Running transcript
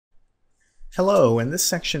Hello, in this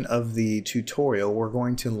section of the tutorial we're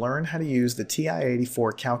going to learn how to use the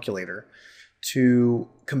TI-84 calculator to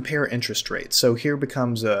compare interest rates. So here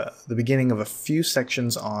becomes the beginning of a few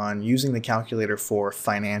sections on using the calculator for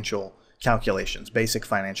financial calculations, basic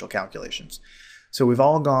financial calculations. So we've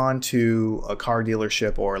all gone to a car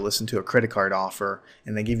dealership or listened to a credit card offer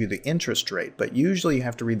and they give you the interest rate, but usually you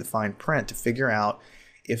have to read the fine print to figure out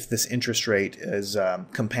if this interest rate is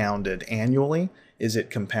compounded annually. Is it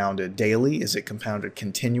compounded daily? Is it compounded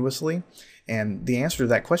continuously? And the answer to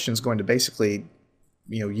that question is going to basically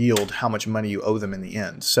yield how much money you owe them in the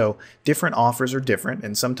end. So different offers are different,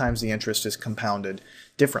 and sometimes the interest is compounded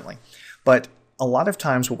differently. But a lot of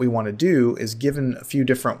times what we want to do is, given a few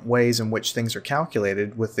different ways in which things are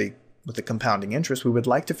calculated with the compounding interest, we would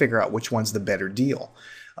like to figure out which one's the better deal.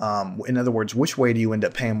 In other words, which way do you end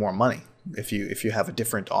up paying more money if you have a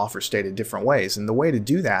different offer stated different ways? And the way to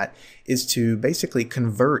do that is to basically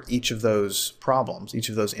convert each of those problems, each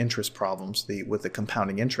of those interest problems with the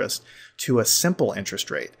compounding interest, to a simple interest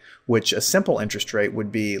rate, which a simple interest rate would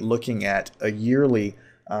be looking at a yearly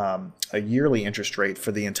interest rate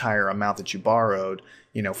for the entire amount that you borrowed,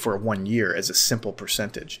 for 1 year as a simple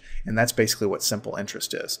percentage. And that's basically what simple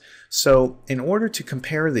interest is. So in order to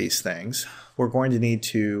compare these things, we're going to need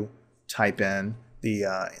to type in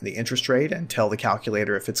the interest rate and tell the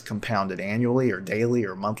calculator if it's compounded annually or daily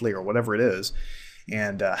or monthly or whatever it is,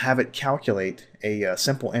 and have it calculate a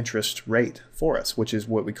simple interest rate for us, which is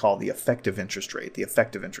what we call the effective interest rate,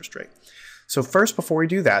 So first, before we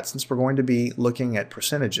do that, since we're going to be looking at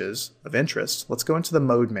percentages of interest, let's go into the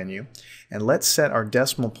mode menu and let's set our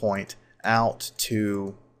decimal point out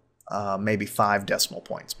to maybe 5 decimal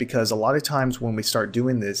points, because a lot of times when we start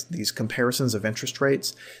doing these comparisons of interest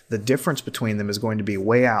rates, the difference between them is going to be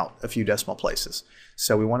way out a few decimal places.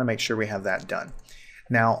 So we want to make sure we have that done.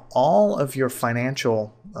 Now, all of your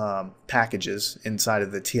financial packages inside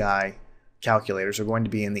of the TI calculators are going to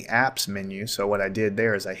be in the apps menu. So what I did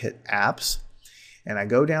there is I hit apps and I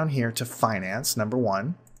go down here to finance, number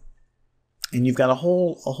 1. And you've got a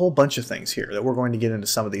whole bunch of things here that we're going to get into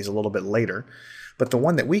some of these a little bit later. But the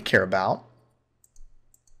one that we care about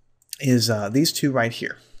is these two right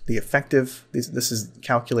here. The effective, this is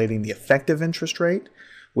calculating the effective interest rate,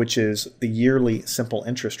 which is the yearly simple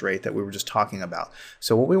interest rate that we were just talking about.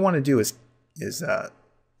 So what we want to do is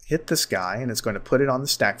hit this guy, and it's going to put it on the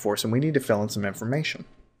stack for us, and we need to fill in some information.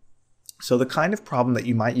 So the kind of problem that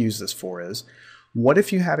you might use this for is, what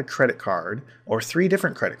if you had a credit card or 3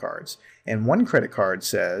 different credit cards, and one credit card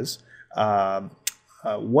says,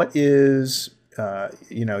 what is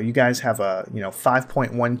you guys have a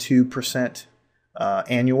 5.12%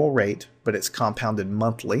 annual rate, but it's compounded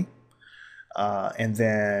monthly. And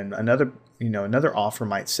then another offer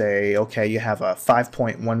might say, okay, you have a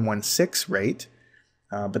 5.116 rate,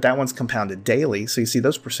 but that one's compounded daily. So you see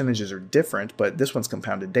those percentages are different, but this one's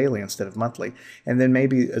compounded daily instead of monthly. And then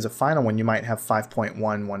maybe as a final one, you might have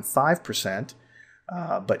 5.115%.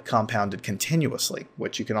 But compounded continuously,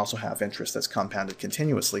 which you can also have interest that's compounded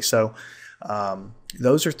continuously. So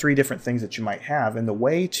those are 3 different things that you might have. And the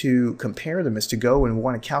way to compare them is to go and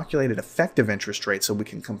want to calculate an effective interest rate so we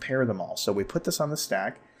can compare them all. So we put this on the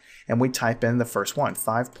stack and we type in the first one,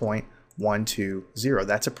 5.120.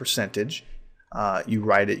 That's a percentage. You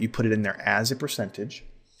write it, you put it in there as a percentage.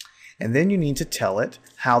 And then you need to tell it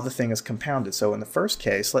how the thing is compounded. So in the first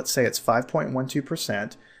case, let's say it's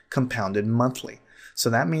 5.12% compounded monthly. So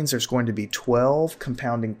that means there's going to be 12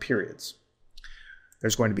 compounding periods.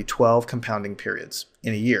 There's going to be 12 compounding periods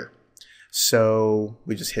in a year. So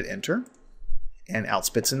we just hit enter and out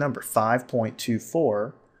spits a number,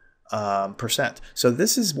 5.24%. So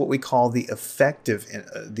this is what we call the effective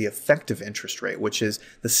interest rate, which is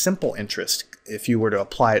the simple interest if you were to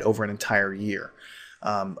apply it over an entire year.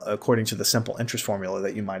 According to the simple interest formula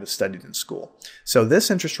that you might have studied in school. So this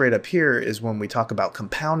interest rate up here is when we talk about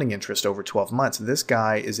compounding interest over 12 months. This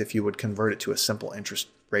guy is if you would convert it to a simple interest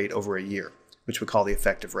rate over a year, which we call the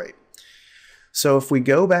effective rate. So if we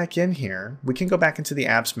go back in here, we can go back into the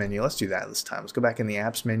apps menu. Let's do that this time. Let's go back in the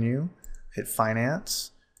apps menu, hit finance.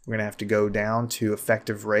 We're going to have to go down to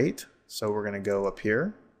effective rate. So we're going to go up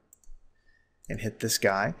here and hit this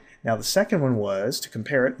guy. Now the second one was to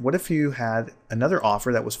compare it. What if you had another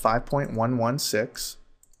offer that was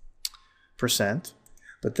 5.116%,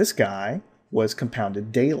 but this guy was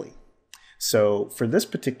compounded daily? So for this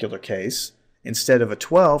particular case, instead of a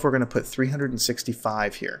 12, we're going to put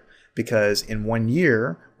 365 here, because in 1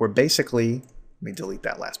 year, we're basically, let me delete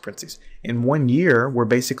that last parentheses. In 1 year, we're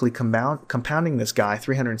basically compounding this guy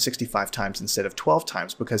 365 times instead of 12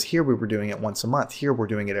 times, because here we were doing it once a month. Here we're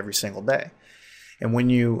doing it every single day. And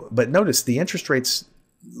when you, but notice the interest rates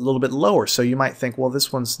little bit lower. So you might think, well,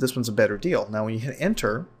 this one's a better deal. Now, when you hit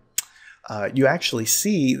enter, you actually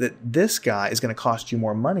see that this guy is going to cost you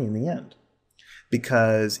more money in the end.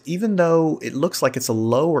 Because even though it looks like it's a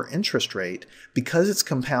lower interest rate, because it's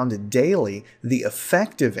compounded daily, the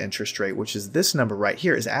effective interest rate, which is this number right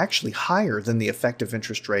here, is actually higher than the effective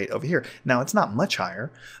interest rate over here. Now, it's not much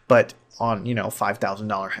higher, but on,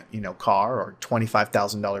 $5,000, car or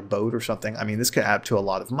 $25,000 boat or something, I mean, this could add up to a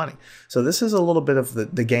lot of money. So this is a little bit of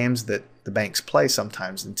the games that the banks play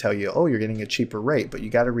sometimes and tell you, oh, you're getting a cheaper rate, but you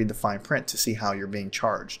got to read the fine print to see how you're being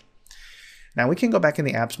charged. Now we can go back in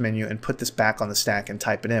the apps menu and put this back on the stack and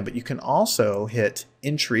type it in, but you can also hit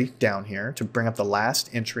entry down here to bring up the last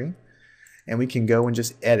entry, and we can go and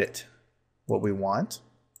just edit what we want.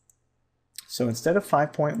 So instead of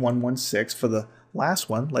 5.116 for the last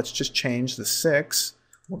one, let's just change the 6.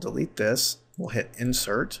 We'll delete this. We'll hit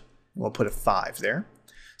insert. And we'll put a 5 there.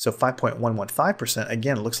 So 5.115%,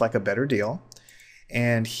 again, looks like a better deal.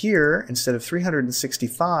 And here, instead of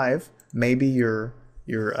 365, maybe your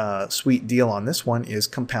sweet deal on this one is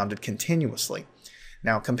compounded continuously.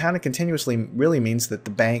 Now, compounded continuously really means that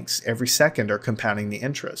the banks every second are compounding the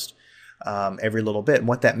interest every little bit. And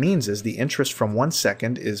what that means is the interest from 1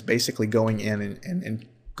 second is basically going in and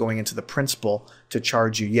going into the principal to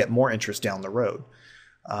charge you yet more interest down the road.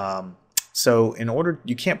 So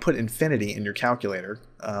you can't put infinity in your calculator.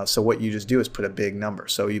 So what you just do is put a big number.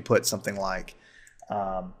 So you put something like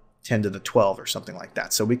 10 to the 12 or something like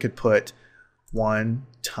that. So we could put 1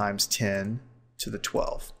 times 10 to the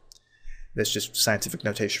 12. That's just scientific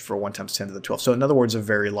notation for 1 times 10 to the 12. So in other words, a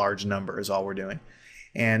very large number is all we're doing.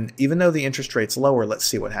 And even though the interest rate's lower, let's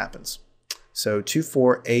see what happens. So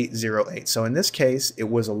 24808. So in this case, it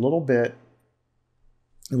was a little bit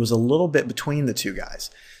between the two guys.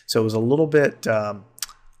 So it was a little bit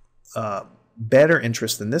better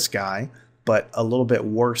interest than this guy, but a little bit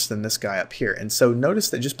worse than this guy up here. And so notice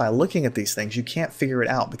that just by looking at these things, you can't figure it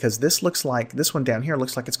out, because this one down here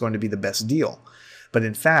looks like it's going to be the best deal. But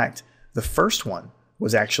in fact, the first one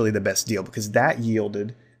was actually the best deal, because that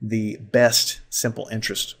yielded the best simple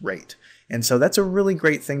interest rate. And so that's a really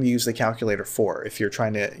great thing to use the calculator for. If you're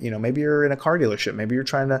trying to, maybe you're in a car dealership, maybe you're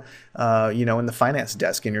trying to, in the finance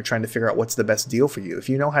desk, and you're trying to figure out what's the best deal for you. If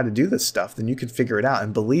you know how to do this stuff, then you can figure it out.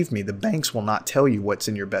 And believe me, the banks will not tell you what's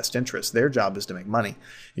in your best interest. Their job is to make money.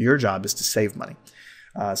 Your job is to save money.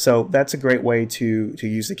 So that's a great way to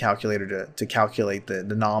use the calculator to calculate the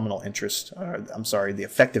nominal interest, the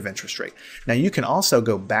effective interest rate. Now you can also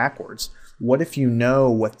go backwards. What if you know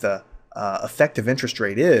what the effective interest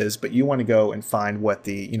rate is, but you want to go and find what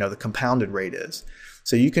the compounded rate is?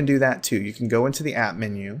 So you can do that too. You can go into the app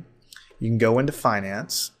menu, you can go into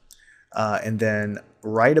finance, and then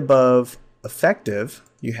right above effective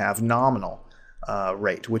you have nominal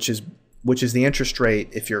rate, which is the interest rate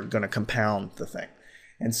if you're going to compound the thing.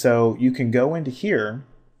 And so you can go into here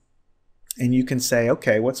and you can say,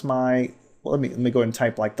 okay, what's my, well, let me go ahead and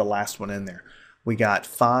type like the last one in there. We got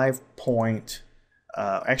 5 point,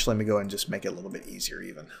 actually let me go ahead and just make it a little bit easier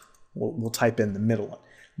even. We'll type in the middle one.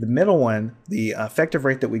 The middle one, the effective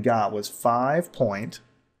rate that we got was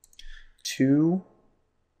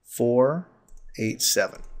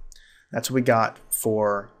 5.2487. That's what we got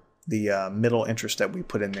for the middle interest that we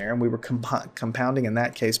put in there, and we were compounding in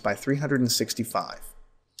that case by 365.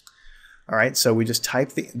 All right, so we just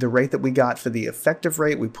type the rate that we got for the effective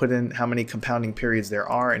rate, we put in how many compounding periods there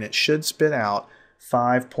are, and it should spit out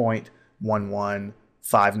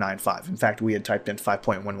 5.11595. In fact, we had typed in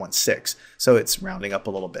 5.116, so it's rounding up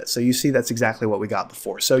a little bit. So you see that's exactly what we got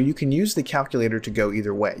before. So you can use the calculator to go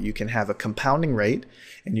either way. You can have a compounding rate,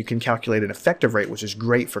 and you can calculate an effective rate, which is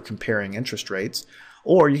great for comparing interest rates,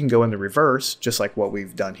 or you can go in the reverse, just like what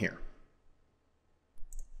we've done here.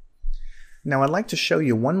 Now I'd like to show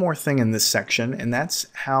you one more thing in this section, and that's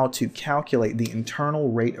how to calculate the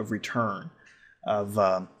internal rate of return of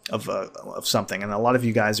something. And a lot of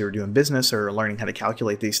you guys who are doing business are learning how to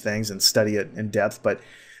calculate these things and study it in depth, but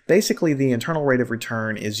basically the internal rate of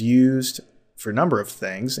return is used for a number of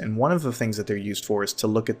things, and one of the things that they're used for is to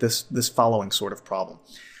look at this following sort of problem.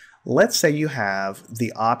 Let's say you have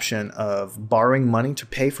the option of borrowing money to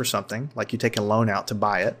pay for something, like you take a loan out to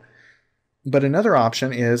buy it. But another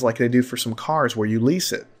option is like they do for some cars where you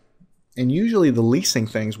lease it. And usually the leasing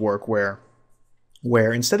things work where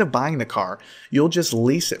instead of buying the car, you'll just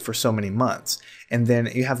lease it for so many months. And then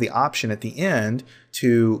you have the option at the end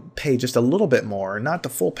to pay just a little bit more, not the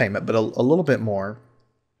full payment, but a little bit more,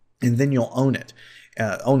 and then you'll own it,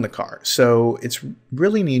 own the car. So it's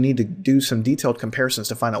really, you need to do some detailed comparisons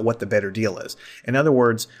to find out what the better deal is. In other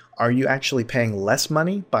words, are you actually paying less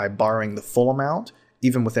money by borrowing the full amount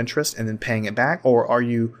even with interest and then paying it back, or are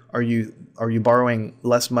you borrowing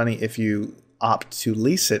less money if you opt to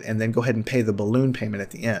lease it and then go ahead and pay the balloon payment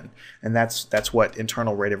at the end? And that's what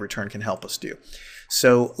internal rate of return can help us do.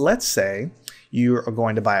 So let's say you are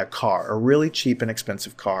going to buy a car, a really cheap and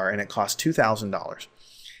expensive car, and it costs $2,000.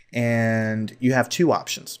 And you have two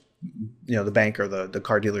options. You know, the bank or the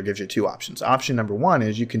car dealer gives you two options. Option number one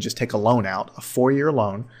is you can just take a loan out, a 4-year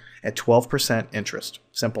loan at 12% interest,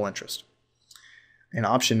 simple interest. And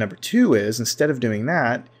option number two is, instead of doing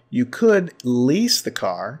that, you could lease the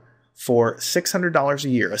car for $600 a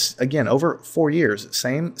year. Again, over 4 years,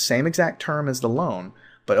 same exact term as the loan,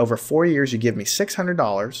 but over 4 years, you give me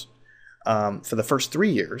 $600 for the first 3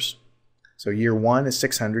 years. So year 1 is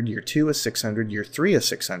 $600, year 2 is $600, year 3 is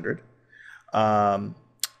 $600.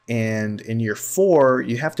 And in year 4,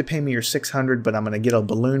 you have to pay me your $600, but I'm going to get a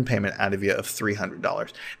balloon payment out of you of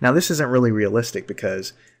 $300. Now, this isn't really realistic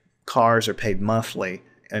because cars are paid monthly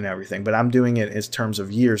and everything, but I'm doing it in terms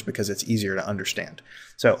of years because it's easier to understand.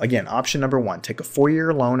 So again, option number one, take a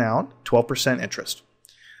 4-year loan out, 12% interest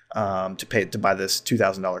to buy this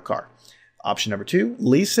 $2,000 car. Option number two,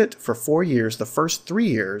 lease it for 4 years. The first 3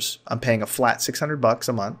 years, I'm paying a flat $600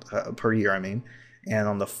 a month, per year, I mean. And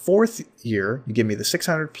on the 4th year, you give me the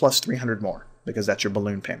 $600 plus $300 more because that's your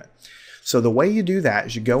balloon payment. So the way you do that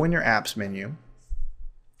is you go in your apps menu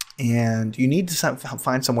and you need to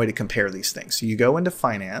find some way to compare these things. So you go into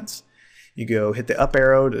finance, you go hit the up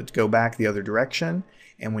arrow to go back the other direction.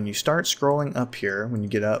 And when you start scrolling up here, when you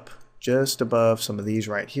get up just above some of these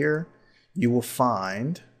right here, you will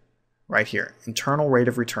find right here, internal rate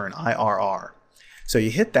of return, IRR. So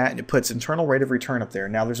you hit that and it puts internal rate of return up there.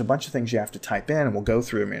 Now there's a bunch of things you have to type in, and we'll go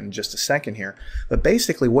through them in just a second here. But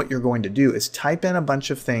basically what you're going to do is type in a bunch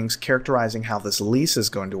of things characterizing how this lease is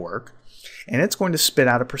going to work, and it's going to spit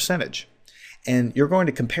out a percentage. And you're going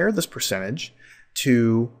to compare this percentage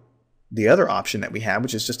to the other option that we have,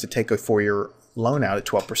 which is just to take a 4-year loan out at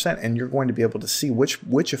 12%, and you're going to be able to see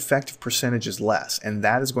which effective percentage is less, and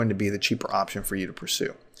that is going to be the cheaper option for you to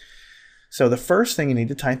pursue. So the first thing you need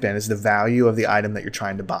to type in is the value of the item that you're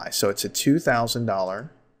trying to buy. So it's a $2,000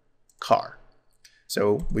 car.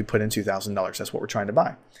 So we put in $2,000. That's what we're trying to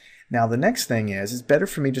buy. Now the next thing is, it's better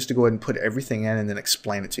for me just to go ahead and put everything in and then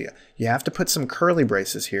explain it to you. You have to put some curly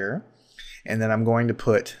braces here. And then I'm going to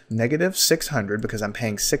put negative 600 because I'm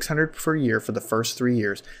paying 600 per year for the first 3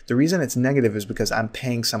 years. The reason it's negative is because I'm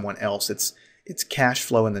paying someone else. It's cash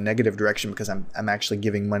flow in the negative direction because I'm actually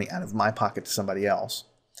giving money out of my pocket to somebody else.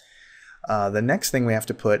 The next thing we have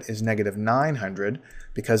to put is negative 900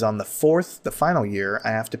 because on the final year,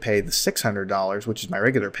 I have to pay the $600, which is my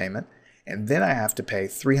regular payment, and then I have to pay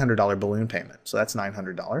 $300 balloon payment. So that's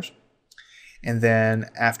 $900. And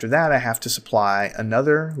then after that, I have to supply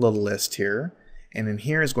another little list here, and in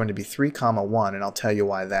here is going to be 3,1, and I'll tell you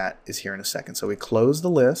why that is here in a second. So we close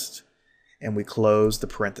the list and we close the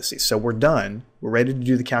parentheses. So we're done. We're ready to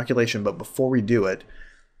do the calculation, but before we do it,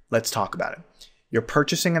 let's talk about it. You're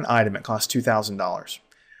purchasing an item, it costs $2,000,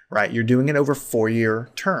 right? You're doing it over a 4-year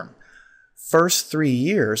term. First 3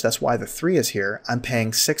 years, that's why the 3 is here, I'm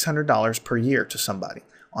paying $600 per year to somebody.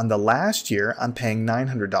 On the last year, I'm paying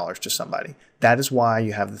 $900 to somebody. That is why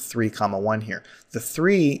you have the 3,1 here. The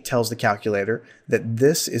 3 tells the calculator that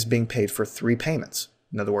this is being paid for 3 payments.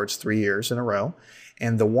 In other words, 3 years in a row.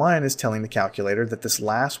 And the 1 is telling the calculator that this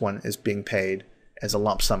last one is being paid as a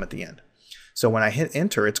lump sum at the end. So when I hit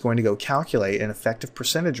enter, it's going to go calculate an effective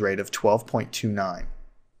percentage rate of 12.29.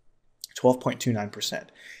 12.29%.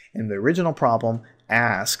 And the original problem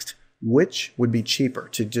asked which would be cheaper,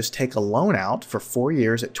 to just take a loan out for 4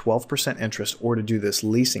 years at 12% interest or to do this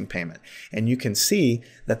leasing payment. And you can see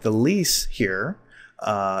that the lease here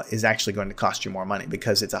is actually going to cost you more money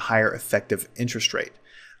because it's a higher effective interest rate.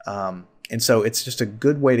 And so it's just a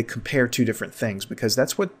good way to compare two different things because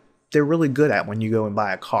that's what they're really good at when you go and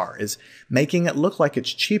buy a car, is making it look like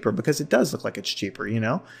it's cheaper, because it does look like it's cheaper, you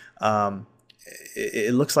know.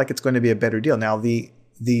 It looks like it's going to be a better deal. Now, the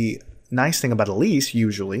nice thing about a lease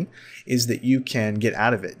usually is that you can get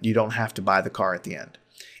out of it. You don't have to buy the car at the end.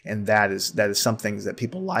 And that is something that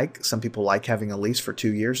people like. Some people like having a lease for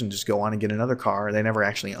 2 years and just go on and get another car. They never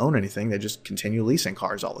actually own anything. They just continue leasing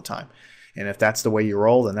cars all the time. And if that's the way you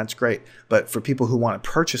roll, then that's great. But for people who want to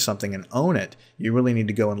purchase something and own it, you really need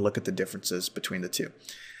to go and look at the differences between the two.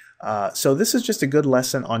 So this is just a good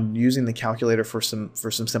lesson on using the calculator for some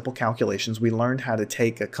simple calculations. We learned how to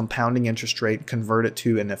take a compounding interest rate, convert it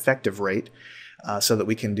to an effective rate so that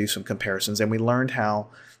we can do some comparisons. And we learned how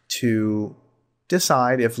to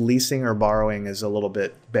decide if leasing or borrowing is a little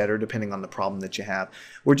bit better depending on the problem that you have.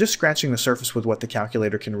 We're just scratching the surface with what the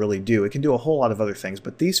calculator can really do. It can do a whole lot of other things,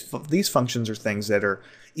 but these functions are things that are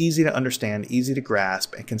easy to understand, easy to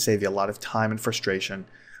grasp, and can save you a lot of time and frustration,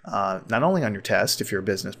 not only on your test if you're a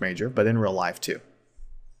business major, but in real life too.